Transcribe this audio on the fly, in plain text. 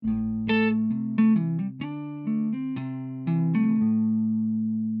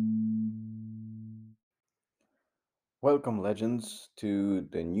Welcome, legends, to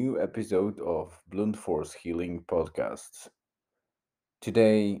the new episode of Blunt Force Healing Podcasts.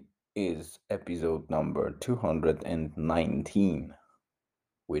 Today is episode number 219,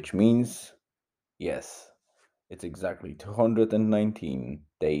 which means, yes, it's exactly 219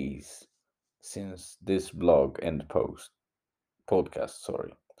 days since this blog and podcast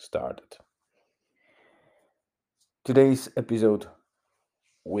started. Today's episode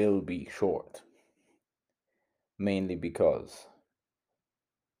will be short, mainly because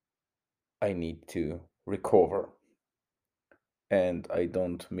I need to recover. And I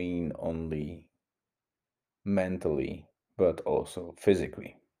don't mean only mentally, but also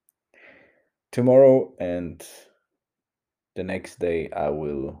physically. Tomorrow and the next day, I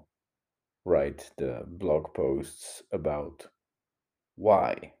will write the blog posts about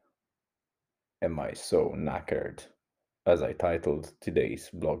why am I so knackered, as I titled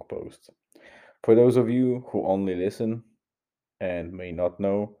today's blog post. For those of you who only listen and may not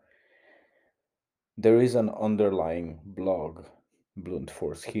know, there is an underlying blog,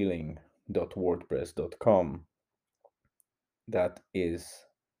 bluntforcehealing.wordpress.com, that is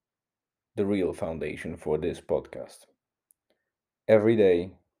the real foundation for this podcast. Every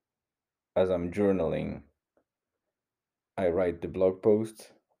day, as I'm journaling, I write the blog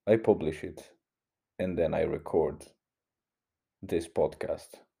post, I publish it, and then I record this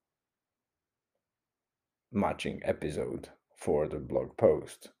podcast matching episode for the blog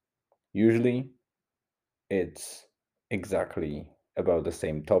post. Usually, it's exactly about the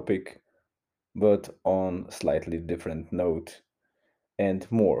same topic, but on slightly different note and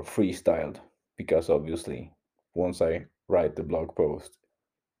more freestyled, because obviously, once I write the blog post,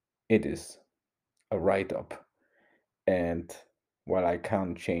 it is a write up. And while I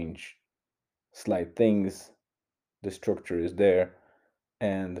can't change slight things, the structure is there,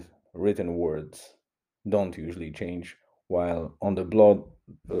 and written words don't usually change. While on the blog,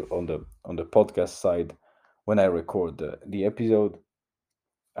 on the podcast side, when I record the episode,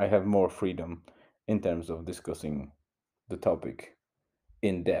 I have more freedom in terms of discussing the topic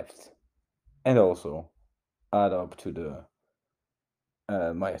in depth, and also add up to the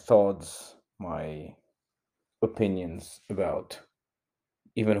my thoughts, my opinions about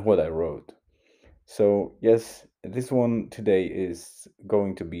even what I wrote. So, yes, this one today is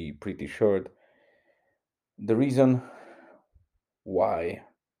going to be pretty short. The reason why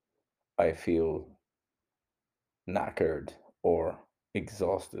I feel knackered or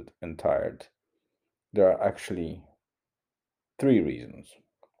exhausted and tired, there are actually three reasons.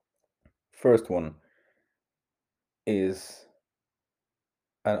 First one is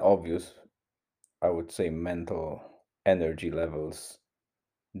an obvious, I would say, mental energy levels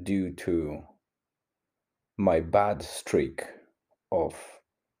due to my bad streak of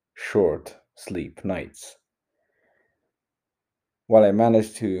short sleep nights. While I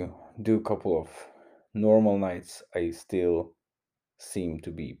managed to do a couple of normal nights, I still seem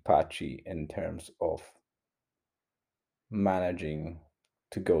to be patchy in terms of managing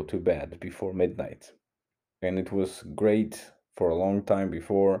to go to bed before midnight. And it was great for a long time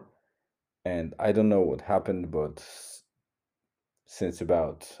before, and I don't know what happened, but since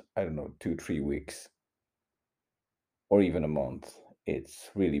about, I don't know, 2, 3 weeks or even a month,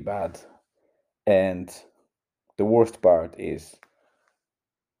 it's really bad. And the worst part is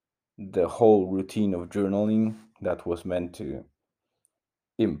the whole routine of journaling that was meant to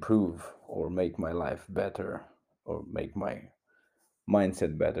improve or make my life better or make my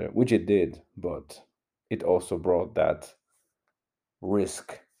mindset better, which it did, but it also brought that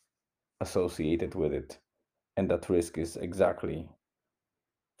risk associated with it. And that risk is exactly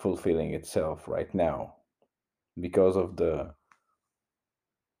fulfilling itself right now because of the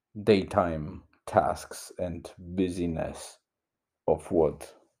daytime tasks and busyness of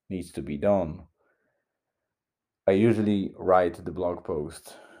what needs to be done. I usually write the blog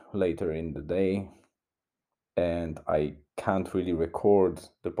post later in the day, and I can't really record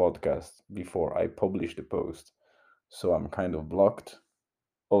the podcast before I publish the post. So I'm kind of blocked.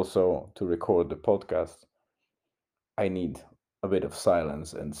 Also, to record the podcast, I need a bit of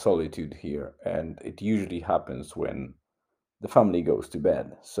silence and solitude here, and it usually happens when the family goes to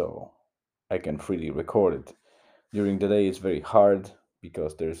bed, so I can freely record it. During the day, it's very hard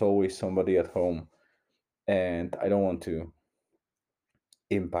because there's always somebody at home, and I don't want to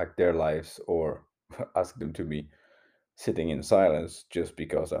impact their lives or ask them to be sitting in silence just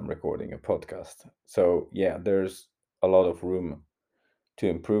because I'm recording a podcast. So, yeah, there's a lot of room to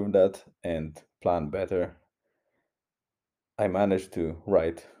improve that and plan better. I managed to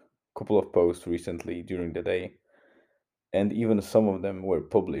write a couple of posts recently during the day, and even some of them were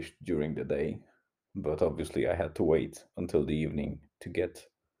published during the day. but obviously I had to wait until the evening to get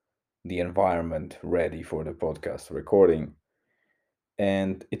the environment ready for the podcast recording.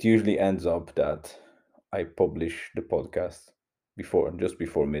 And it usually ends up that I publish the podcast just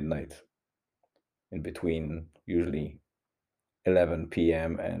before midnight, in between usually 11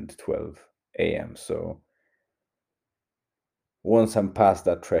 p.m. and 12 a.m. So once I'm past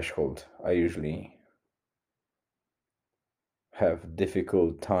that threshold, I usually have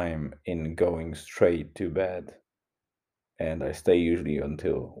difficult time in going straight to bed, and I stay usually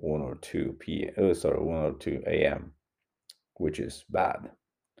until 1 or 2 p. Sorry, 1 or 2 a.m., which is bad.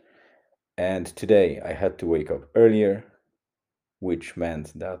 And today I had to wake up earlier, which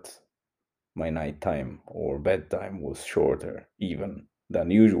meant that my nighttime or bedtime was shorter even than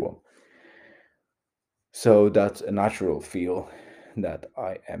usual. So that's a natural feel that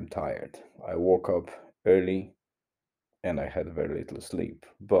I am tired. I woke up early and I had very little sleep,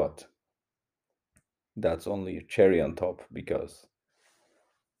 but that's only a cherry on top because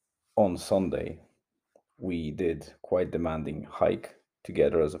on Sunday we did quite demanding hike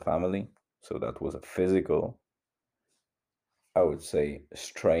together as a family. So that was a physical, I would say,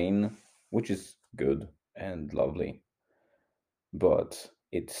 strain, which is good and lovely, but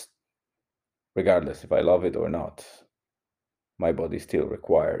it's regardless if I love it or not, my body still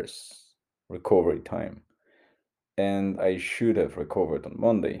requires recovery time. And I should have recovered on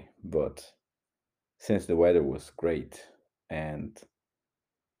Monday, but since the weather was great and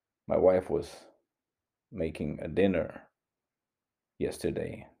my wife was making a dinner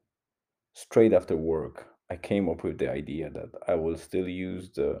yesterday, straight after work, I came up with the idea that I will still use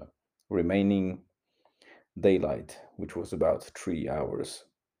the remaining daylight, which was about 3 hours,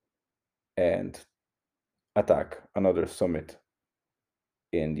 and attack another summit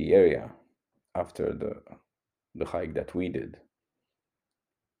in the area after the hike that we did.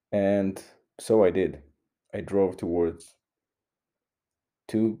 And so I did. I drove towards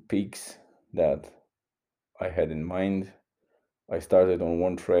two peaks that I had in mind. I started on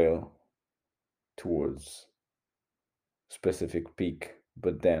one trail towards specific peak,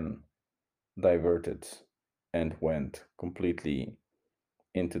 but then diverted and went completely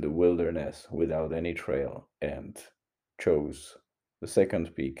into the wilderness without any trail and chose the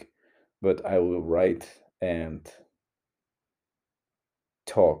second peak. But I will write and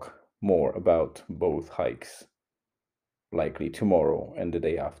talk more about both hikes, likely tomorrow and the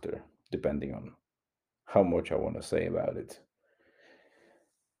day after, depending on how much I want to say about it.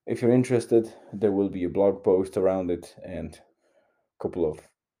 If you're interested, there will be a blog post around it and a couple of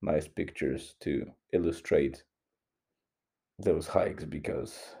nice pictures to illustrate those hikes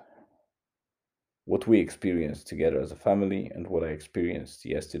because what we experienced together as a family and what I experienced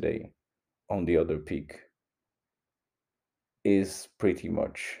yesterday on the other peak is pretty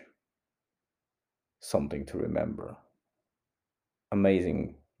much something to remember.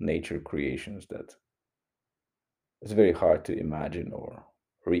 Amazing nature creations that it's very hard to imagine or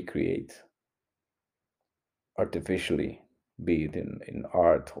recreate artificially, be it in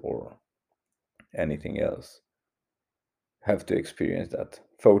art or anything else. Have to experience that.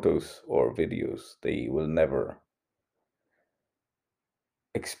 Photos or videos, they will never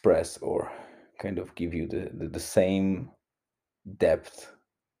express or kind of give you the same depth,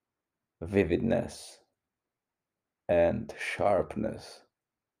 vividness, and sharpness,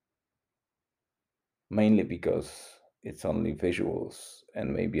 mainly because it's only visuals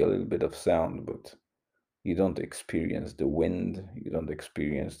and maybe a little bit of sound, but you don't experience the wind, you don't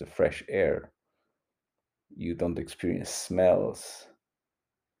experience the fresh air, you don't experience smells,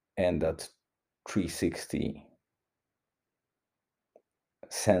 and that 360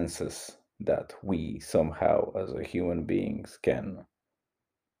 senses that we somehow as a human beings can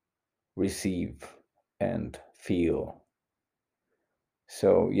receive and feel.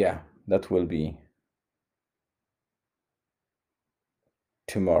 So yeah, that will be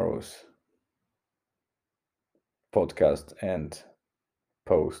tomorrow's podcast and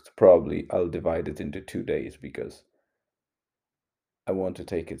post. Probably I'll divide it into 2 days because I want to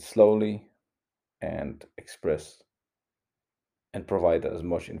take it slowly and express and provide as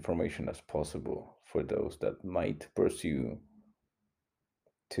much information as possible for those that might pursue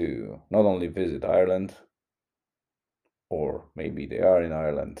to not only visit Ireland, or maybe they are in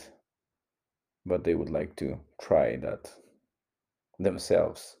Ireland, but they would like to try that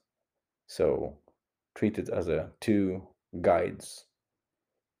themselves. So treat it as a two guides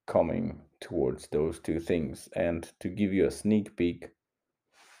coming towards those two things. And to give you a sneak peek,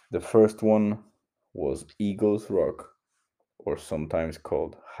 the first one was Eagle's Rock, or sometimes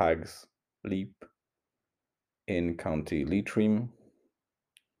called Hag's Leap, in County Leitrim.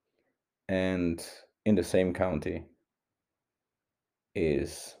 And in the same county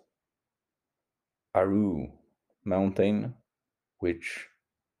is Aru Mountain, which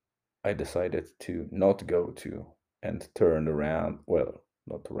I decided to not go to and turned around, well,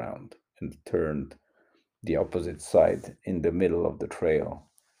 not around, and turned the opposite side in the middle of the trail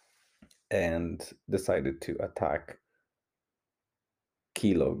and decided to attack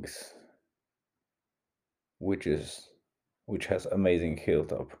Kelogs, which is which has amazing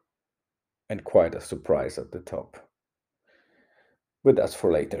hilltop and quite a surprise at the top. But that's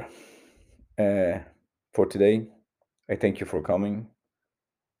for later. Uh, for today, I thank you for coming,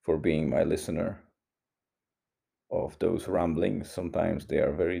 for being my listener of those ramblings. Sometimes they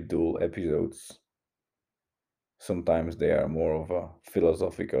are very dull episodes. Sometimes they are more of a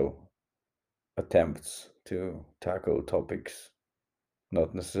philosophical attempts to tackle topics,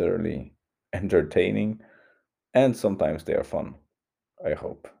 not necessarily entertaining, and sometimes they are fun, I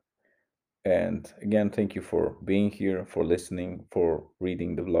hope. And again, thank you for being here, for listening, for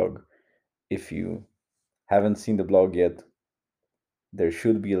reading the blog. If you haven't seen the blog yet, there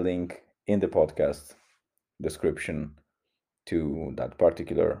should be a link in the podcast description to that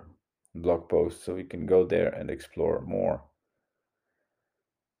particular blog post so you can go there and explore more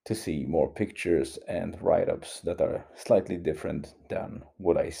to see more pictures and write ups that are slightly different than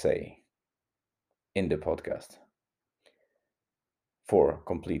what I say in the podcast for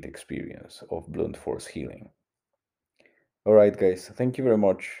complete experience of blunt force healing. All right, guys, thank you very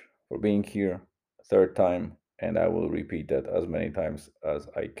much for being here a third time, and I will repeat that as many times as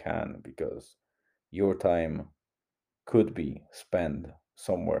I can because your time could be spent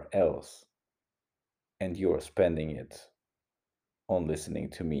somewhere else and you're spending it on listening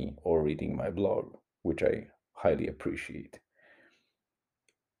to me or reading my blog, which I highly appreciate.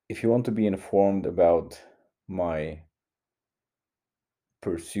 If you want to be informed about my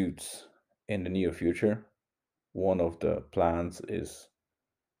pursuits in the near future, one of the plans is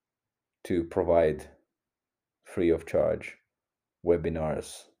to provide free of charge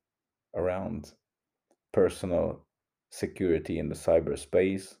webinars around personal security in the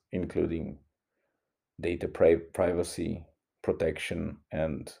cyberspace, including data privacy protection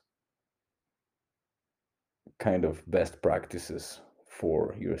and kind of best practices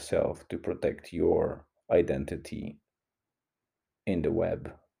for yourself to protect your identity in the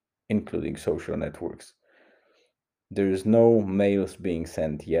web, including social networks. There is no mails being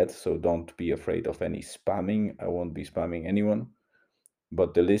sent yet, so don't be afraid of any spamming. I won't be spamming anyone,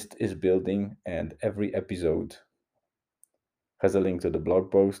 but the list is building, and every episode has a link to the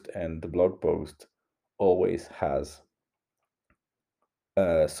blog post, and the blog post always has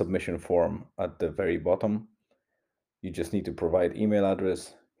a submission form at the very bottom. You just need to provide email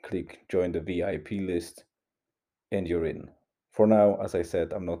address, click join the VIP list, and you're in. For now, as I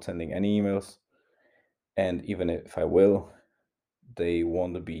said, I'm not sending any emails, and even if I will, they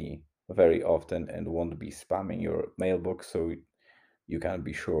won't be very often and won't be spamming your mailbox, so you can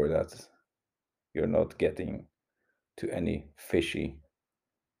be sure that you're not getting to any fishy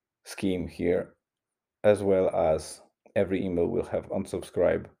scheme here, as well as every email will have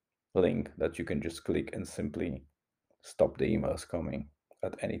unsubscribe link that you can just click and simply stop the emails coming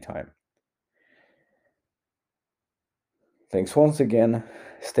at any time. Thanks once again,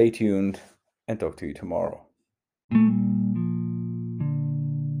 stay tuned, and talk to you tomorrow.